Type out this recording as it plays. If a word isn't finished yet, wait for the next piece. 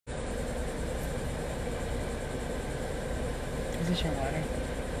this your water?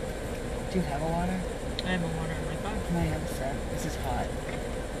 Do you have a water? I have a water in my car. Can I have a sec? This is hot.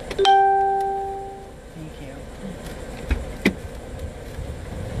 Thank you.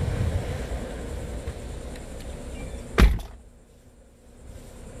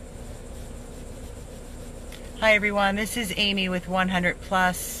 Hi everyone, this is Amy with 100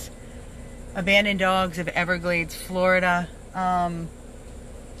 Plus Abandoned Dogs of Everglades, Florida. Fucking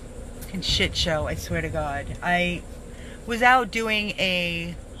shit show, I swear to God. I was out doing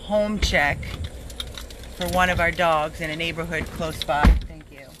a home check for one of our dogs in a neighborhood close by.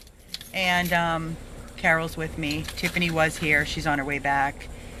 Thank you. And Carol's with me. Tiffany was here. She's on her way back.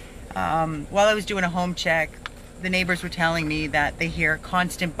 While I was doing a home check, the neighbors were telling me that they hear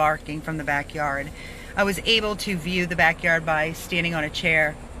constant barking from the backyard. I was able to view the backyard by standing on a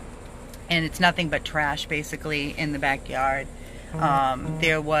chair, and it's nothing but trash basically in the backyard.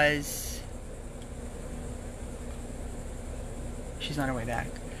 There was... She's on her way back.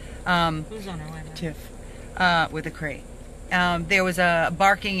 Who's on her way back? Tiff, with a crate. There was a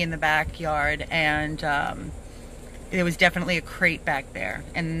barking in the backyard, and there was definitely a crate back there.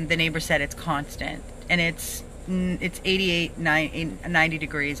 And the neighbor said it's constant, and it's 88, 90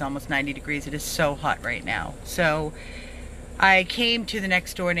 degrees, almost 90 degrees. It is so hot right now. So I came to the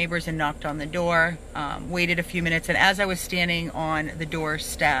next door neighbors and knocked on the door, waited a few minutes, and as I was standing on the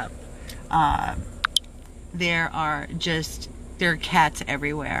doorstep, there are cats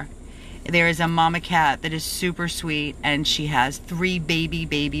everywhere. There is a mama cat that is super sweet, and she has 3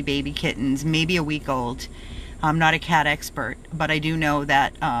 baby kittens, maybe a week old. I'm not a cat expert, but I do know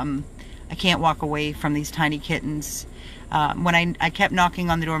that I can't walk away from these tiny kittens. When I kept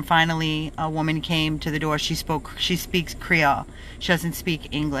knocking on the door, and finally a woman came to the door. She speaks Creole. She doesn't speak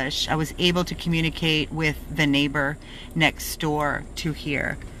English. I was able to communicate with the neighbor next door to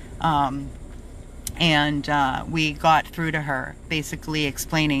here. And we got through to her, basically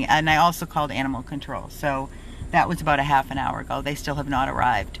explaining, and I also called animal control. So that was about a half an hour ago. They still have not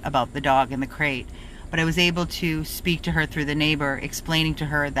arrived about the dog in the crate. But I was able to speak to her through the neighbor, explaining to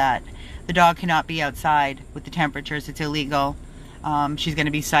her that the dog cannot be outside with the temperatures. It's illegal. She's going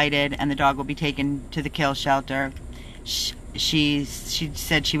to be cited, and the dog will be taken to the kill shelter. She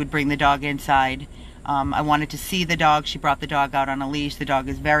said she would bring the dog inside. I wanted to see the dog. She brought the dog out on a leash. The dog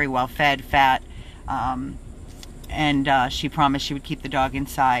is very well fed, fat, and she promised she would keep the dog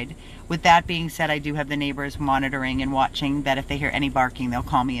inside. With that being said, I do have the neighbors monitoring and watching that if they hear any barking, they'll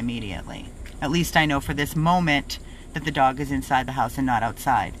call me immediately. At least I know for this moment that the dog is inside the house and not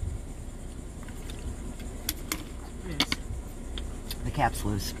outside. Yes. The cap's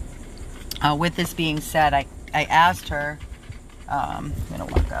loose. With this being said, I asked her, I'm going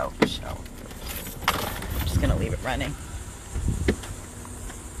to walk out, so I'm just going to leave it running.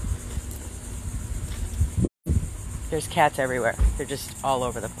 There's cats everywhere. They're just all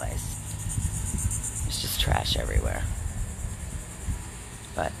over the place. There's just trash everywhere.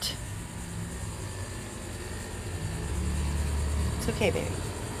 But it's okay, baby.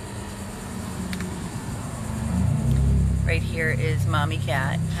 Right here is mommy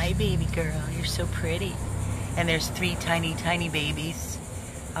cat. Hi, baby girl. You're so pretty. And there's 3 tiny babies.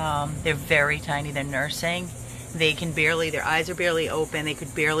 They're very tiny. They're nursing. They can barely, their eyes are barely open. They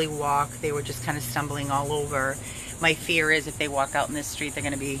could barely walk. They were just kind of stumbling all over. My fear is if they walk out in this street, they're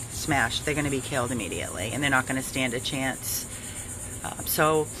going to be smashed. They're going to be killed immediately, and they're not going to stand a chance.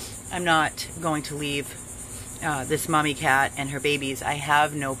 So I'm not going to leave this mommy cat and her babies. I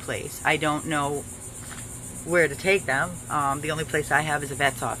have no place. I don't know where to take them. The only place I have is a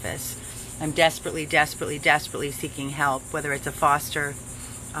vet's office. I'm desperately seeking help, whether it's a foster,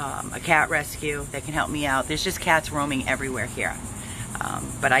 a cat rescue that can help me out. There's just cats roaming everywhere here.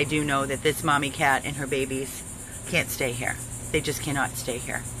 But I do know that this mommy cat and her babies can't stay here. They just cannot stay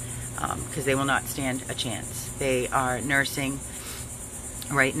here because they will not stand a chance. They are nursing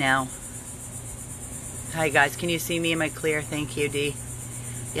right now. Hi guys, can you see me? Am I clear? Thank you, Dee.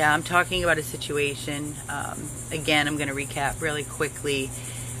 Yeah, I'm talking about a situation. Again, I'm going to recap really quickly.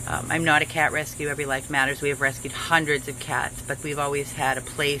 I'm not a cat rescue. Every life matters. We have rescued hundreds of cats, but we've always had a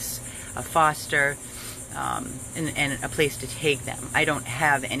place, a foster, and a place to take them. I don't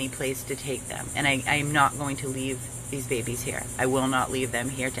have any place to take them, and I'm not going to leave these babies here. I will not leave them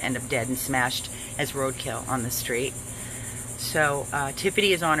here to end up dead and smashed as roadkill on the street. So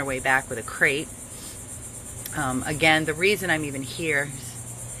Tiffany is on her way back with a crate. Again, the reason I'm even here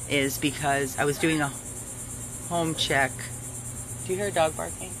is because I was doing a home check. Do you hear a dog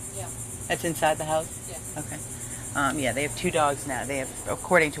barking? Yeah. That's inside the house? Yeah. Okay. Yeah, they have 2 dogs now. They have,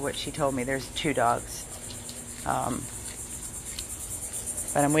 according to what she told me, there's 2 dogs. But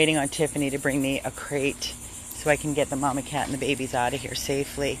I'm waiting on Tiffany to bring me a crate so I can get the mama cat and the babies out of here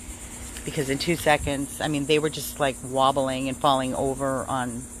safely. Because in 2 seconds, I mean, they were just like wobbling and falling over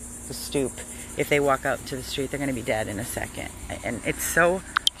on the stoop. If they walk out to the street, they're going to be dead in a second. And it's so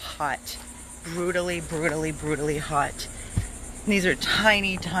hot. Brutally, brutally, brutally hot. And these are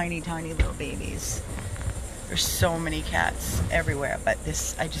tiny, tiny, tiny little babies. There's so many cats everywhere, but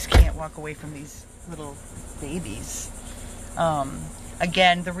this, I just can't walk away from these little babies.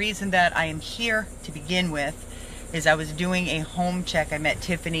 Again, the reason that I am here to begin with is I was doing a home check. I met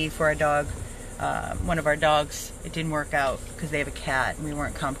Tiffany for a dog, one of our dogs. It didn't work out because they have a cat and we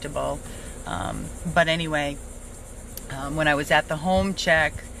weren't comfortable. But anyway, when I was at the home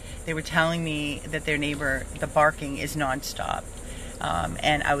check, they were telling me that their neighbor, the barking is nonstop.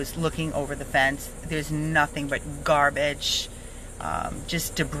 And I was looking over the fence. There's nothing but garbage,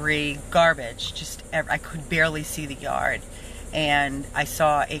 just debris, garbage. I could barely see the yard. And I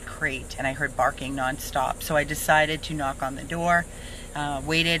saw a crate and I heard barking nonstop. So I decided to knock on the door,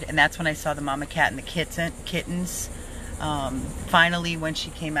 waited, and that's when I saw the mama cat and the kittens. Finally, when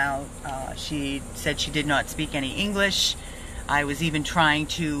she came out, she said she did not speak any English. I was even trying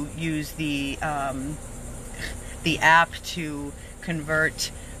to use the app to convert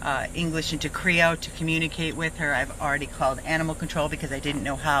English into Creole to communicate with her. I've already called animal control because I didn't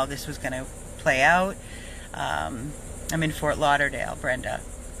know how this was going to play out. I'm in Fort Lauderdale, Brenda.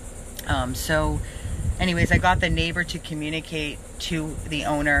 So anyways, I got the neighbor to communicate to the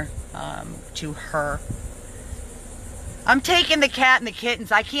owner, to her. I'm taking the cat and the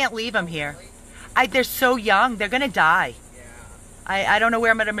kittens. I can't leave them here. They're so young. They're going to die. I don't know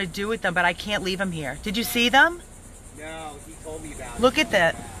where I'm going to do with them, but I can't leave them here. Did you see them? No, he told me about it. Look at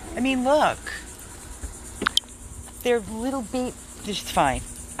that. I mean, look. They're little just fine.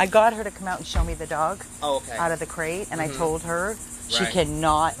 I got her to come out and show me the dog out of the crate, and I told her she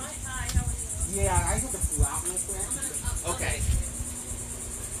cannot. Yeah, I had to pull out real quick. Okay.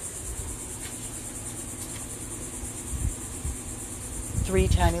 Three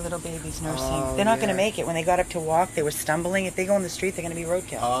tiny little babies nursing. They're not going to make it. When they got up to walk, they were stumbling. If they go in the street, they're going to be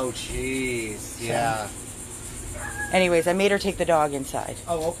roadkill. Oh, jeez. Yeah. Anyways, I made her take the dog inside.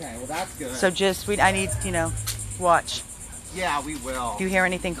 Oh, okay. Well, that's good. So I need, watch. Yeah, we will. If you hear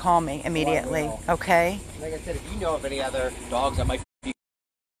anything, call me immediately. Okay? Like I said, if you know of any other dogs that might be...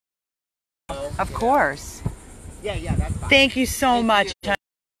 Of course. Yeah, that's fine. Thank you so much.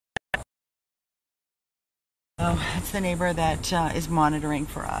 Oh, that's the neighbor that is monitoring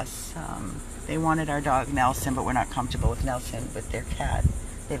for us. They wanted our dog Nelson, but we're not comfortable with Nelson with their cat.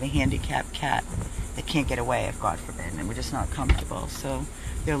 They have a handicapped cat that can't get away, if God forbid, and we're just not comfortable. So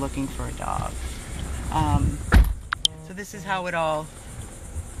they're looking for a dog. So this is how it all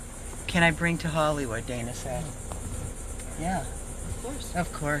can I bring to Hollywood, Dana said. Yeah. Of course.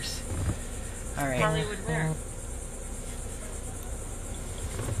 Of course. All right. Hollywood where?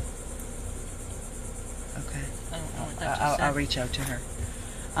 Okay. I don't know what that just said. I'll reach out to her.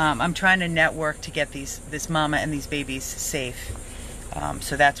 I'm trying to network to get this mama and these babies safe.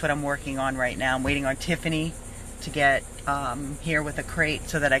 So that's what I'm working on right now. I'm waiting on Tiffany to get here with a crate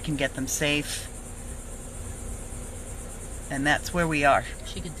so that I can get them safe. And that's where we are.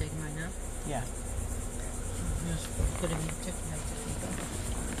 She can take mine now. Yeah. Just put it in Tiffany.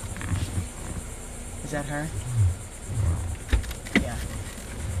 Is that her? Yeah.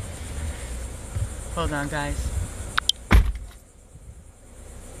 Hold on, guys.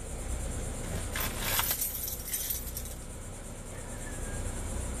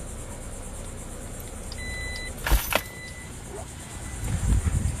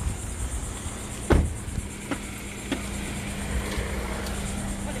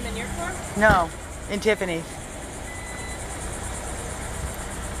 Put him in your car? No, in Tiffany's.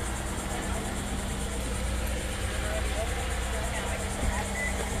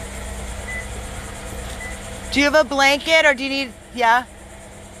 Do you have a blanket or do you need, yeah?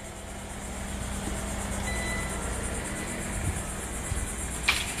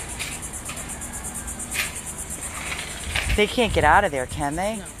 They can't get out of there, can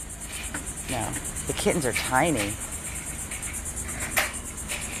they? No. No. The kittens are tiny.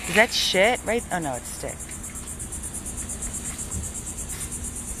 Is that shit? Right? Oh no, it's stick.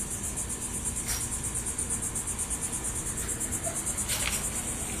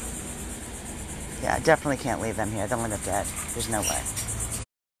 Yeah, definitely can't leave them here. They'll end up dead. There's no way.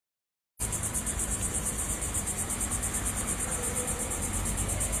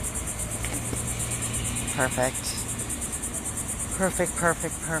 Perfect. Perfect,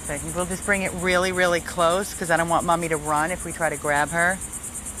 perfect, perfect. We'll just bring it really, really close because I don't want Mommy to run if we try to grab her.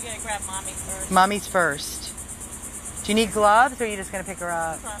 You gotta grab Mommy first. Mommy's first. Do you need gloves, or are you just going to pick her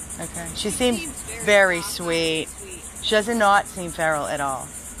up? Okay. She seems very sweet. She does not seem feral at all.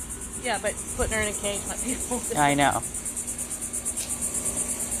 Yeah, but putting her in a cage might be I know.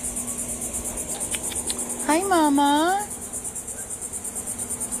 Hi, Mama.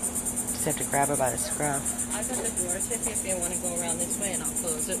 Just have to grab her by the scruff. I've got the door tip if you want to go around this way, and I'll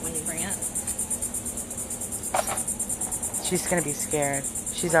close it when you bring it. She's going to be scared.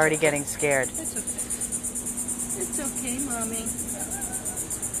 She's already getting scared. It's okay. It's okay, Mommy.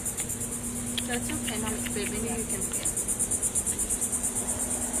 That's okay, Mommy. Baby, you can get.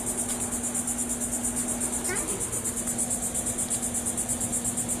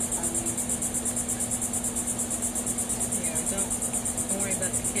 Don't worry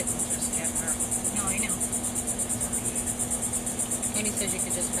about the kitten, just get her. No, I know. Amy says you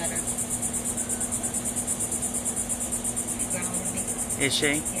could just pet her. Is she?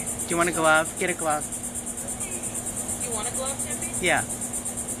 Yeah. Do you want a glove? Get a glove. You want a glove, Tippy? Yeah. I don't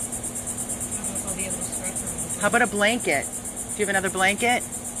know if I'll be able to scrub her. How about a blanket? Do you have another blanket?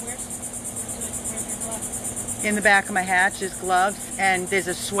 Where's your glove? In the back of my hatch, there's gloves, and there's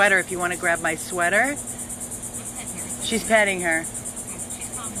a sweater if you want to grab my sweater. She's petting her. She's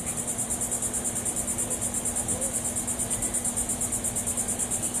calming down.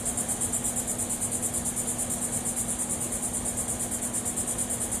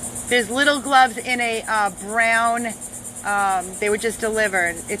 There's little gloves in a brown, they were just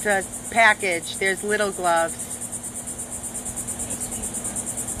delivered. It's a package. There's little gloves.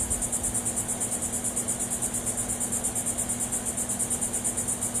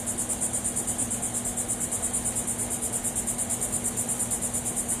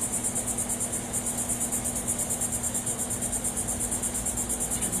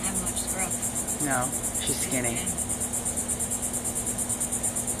 She doesn't have much scrub. No, she's skinny.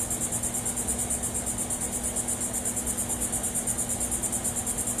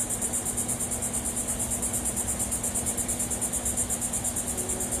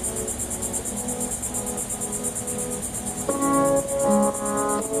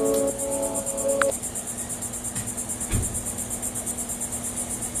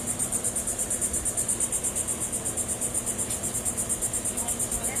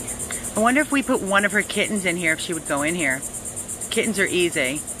 I wonder if we put one of her kittens in here, if she would go in here. Kittens are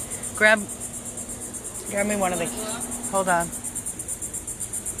easy. Grab me one of the, hold on.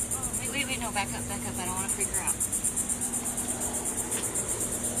 Oh, wait, no, back up. I don't want to freak her out.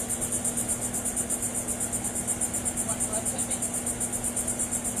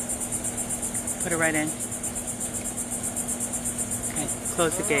 Put her right in. Okay,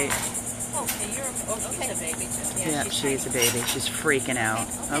 close the gate. Okay, she's a baby too. Yeah, she's a baby. She's freaking out.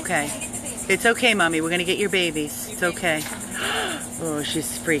 Okay. Okay. It's okay, Mommy. We're going to get your babies. It's okay. Oh,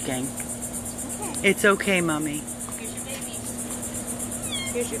 she's freaking. It's okay, Mommy.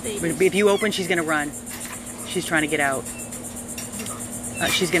 Here's your baby. If you open, she's going to run. She's trying to get out.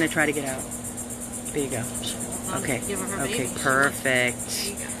 She's going to try to get out. There you go. Okay. Okay, perfect.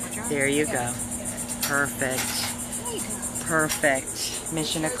 There you go. Perfect. Perfect.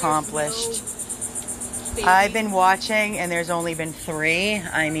 Mission accomplished. I've been watching, and there's only been 3.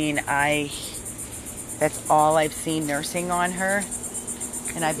 I mean, that's all I've seen nursing on her.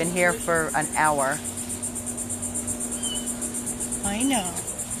 And I've been here for an hour. I know.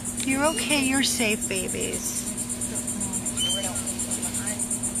 You're okay. You're safe, babies.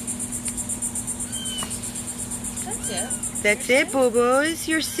 That's it. That's it, boo-boos.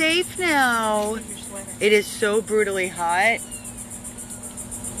 You're safe now. It is so brutally hot.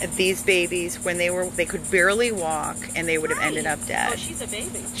 These babies, when they could barely walk, and they would have ended up dead. Oh, she's a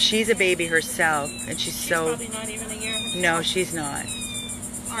baby. She's a baby herself, and she's so. Probably not even a year. No, she's not.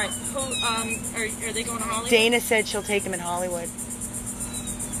 All right. Who? Are they going to Hollywood? Dana said she'll take them in Hollywood.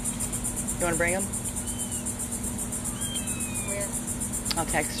 You want to bring them? Where? I'll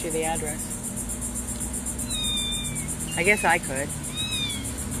text you the address. I guess I could.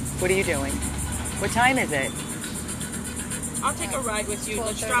 What are you doing? What time is it? I'll take a ride with you.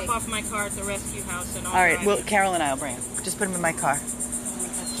 Let's drop off my car at the rescue house and I'll All right, drive well, you. Carol and I will bring them. Just put them in my car.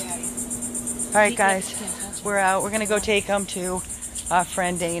 All right, guys, we're out. We're going to go take them to our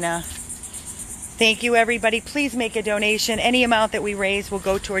friend Dana. Thank you, everybody. Please make a donation. Any amount that we raise will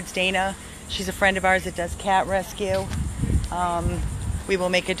go towards Dana. She's a friend of ours that does cat rescue. We will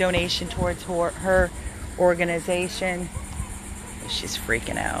make a donation towards her organization. She's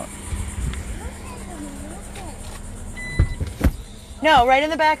freaking out. No, right in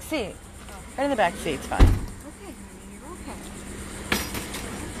the back seat. Right in the back seat, it's fine. Okay, you're okay.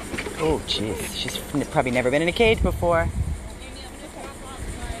 Oh, jeez. She's probably never been in a cage before.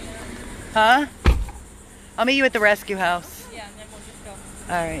 Huh? I'll meet you at the rescue house. Yeah, and then we'll just go.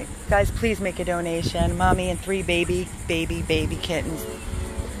 All right, guys, please make a donation. Mommy and 3 baby kittens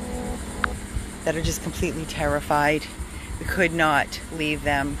that are just completely terrified. We could not leave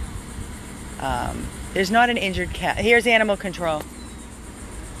them. There's not an injured cat. Here's animal control.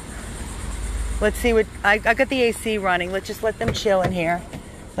 Let's see what, I got the AC running. Let's just let them chill in here.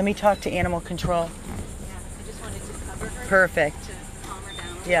 Let me talk to animal control. Yeah, I just wanted to cover her. Perfect. To calm her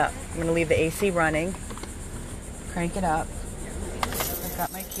down. Yeah, I'm gonna leave the AC running. Crank it up. I've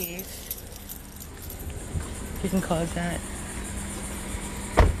got my keys. You can close that.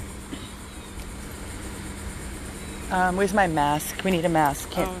 Where's my mask? We need a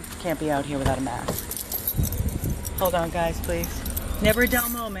mask. Can't be out here without a mask. Hold on, guys, please. Never a dull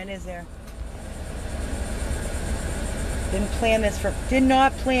moment, is there? Did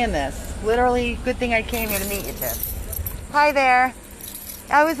not plan this. Literally, good thing I came here to meet you, Tiff. Hi there.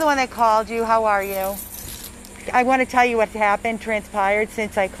 I was the one that called you. How are you? I want to tell you what happened, transpired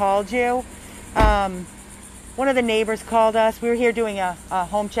since I called you. One of the neighbors called us. We were here doing a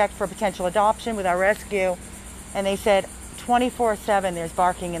home check for potential adoption with our rescue. And they said 24/7 there's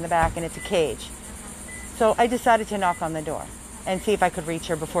barking in the back and it's a cage. So I decided to knock on the door and see if I could reach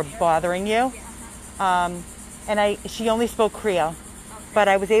her before bothering you. She only spoke Creole, but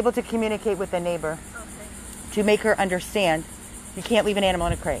I was able to communicate with the neighbor to make her understand you can't leave an animal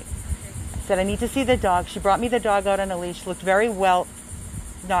in a crate. I said, I need to see the dog. She brought me the dog out on a leash, looked very well,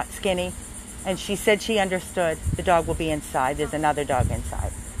 not skinny, and she said she understood the dog will be inside. There's another dog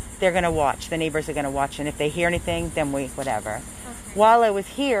inside. They're going to watch. The neighbors are going to watch, and if they hear anything, then whatever. Okay. While I was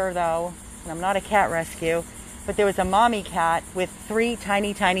here, though, and I'm not a cat rescue, but there was a mommy cat with 3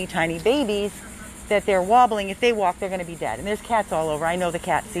 tiny babies that they're wobbling. If they walk, they're going to be dead. And there's cats all over. I know the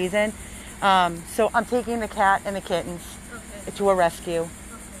cat season. So I'm taking the cat and the kittens to a rescue.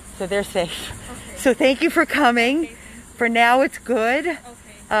 So they're safe. Okay. So thank you for coming. Okay. For now, it's good. Okay.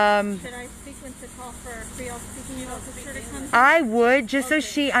 Should I sequence a call for a Creole speaking officer to come? I would, just so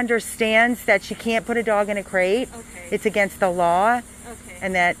she understands that she can't put a dog in a crate. Okay. It's against the law. Okay.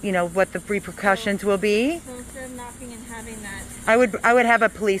 And that, you know, what the repercussions will be. So instead of knocking and having that... I would have a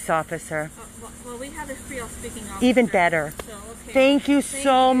police officer. Well, we have a Creole speaking officer. Even better. So, okay. Thank you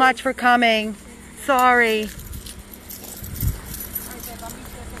so much for coming. Sorry.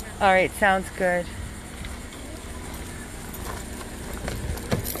 All right, sounds good.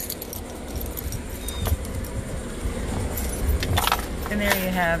 And there you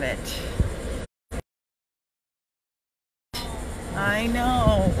have it. I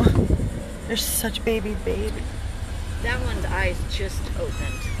know. They're such baby. That one's eyes just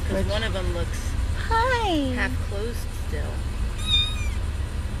opened. Because one of them looks half closed still.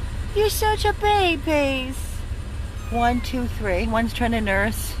 You're such a baby. 1, 2, 3. One's trying to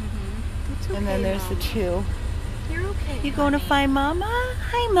nurse. It's okay, and then there's Mom. the 2. You're okay. You going to find Mama?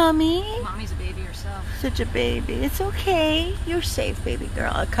 Hi, Mommy. Mommy's a baby herself. Such a baby. It's okay. You're safe, baby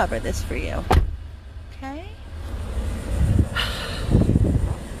girl. I'll cover this for you. Okay?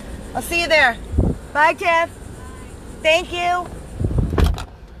 I'll see you there. Bye, Tiff. Thank you.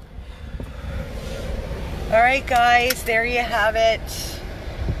 All right, guys. There you have it.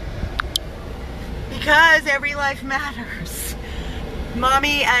 Because every life matters.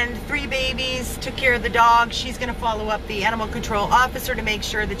 Mommy and 3 babies took care of the dog. She's going to follow up the animal control officer to make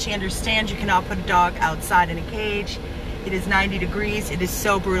sure that she understands you cannot put a dog outside in a cage. It is 90 degrees. It is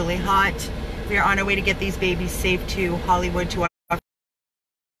so brutally hot. We are on our way to get these babies safe to Hollywood to our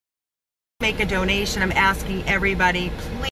make a donation. I'm asking everybody, please.